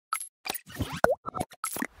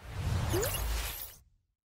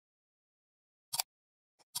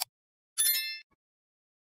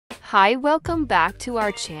Hi, welcome back to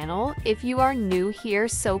our channel. If you are new here,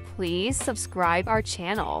 so please subscribe our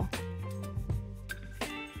channel.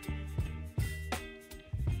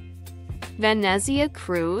 Venezia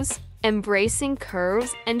Cruz, embracing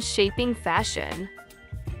curves and shaping fashion.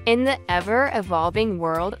 In the ever-evolving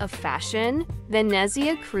world of fashion,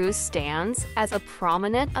 Venezia Cruz stands as a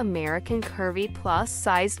prominent American curvy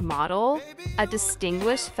plus-sized model, a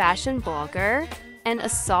distinguished fashion blogger, and a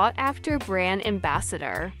sought-after brand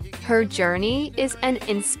ambassador. Her journey is an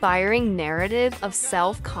inspiring narrative of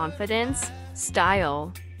self-confidence,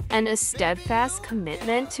 style, and a steadfast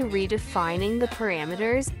commitment to redefining the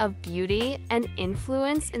parameters of beauty and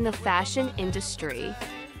influence in the fashion industry.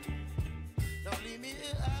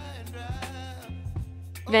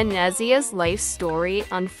 Venezia's life story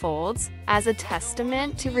unfolds as a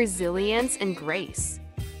testament to resilience and grace.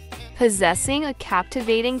 Possessing a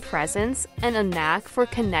captivating presence and a knack for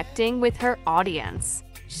connecting with her audience,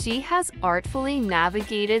 she has artfully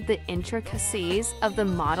navigated the intricacies of the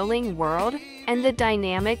modeling world and the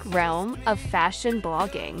dynamic realm of fashion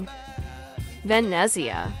blogging.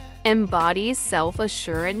 Venezia embodies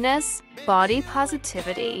self-assuredness, body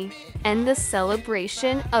positivity, and the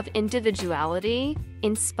celebration of individuality,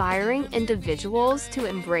 inspiring individuals to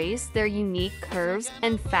embrace their unique curves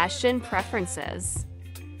and fashion preferences.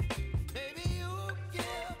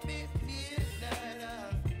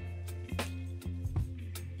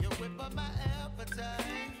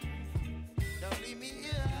 Don't leave me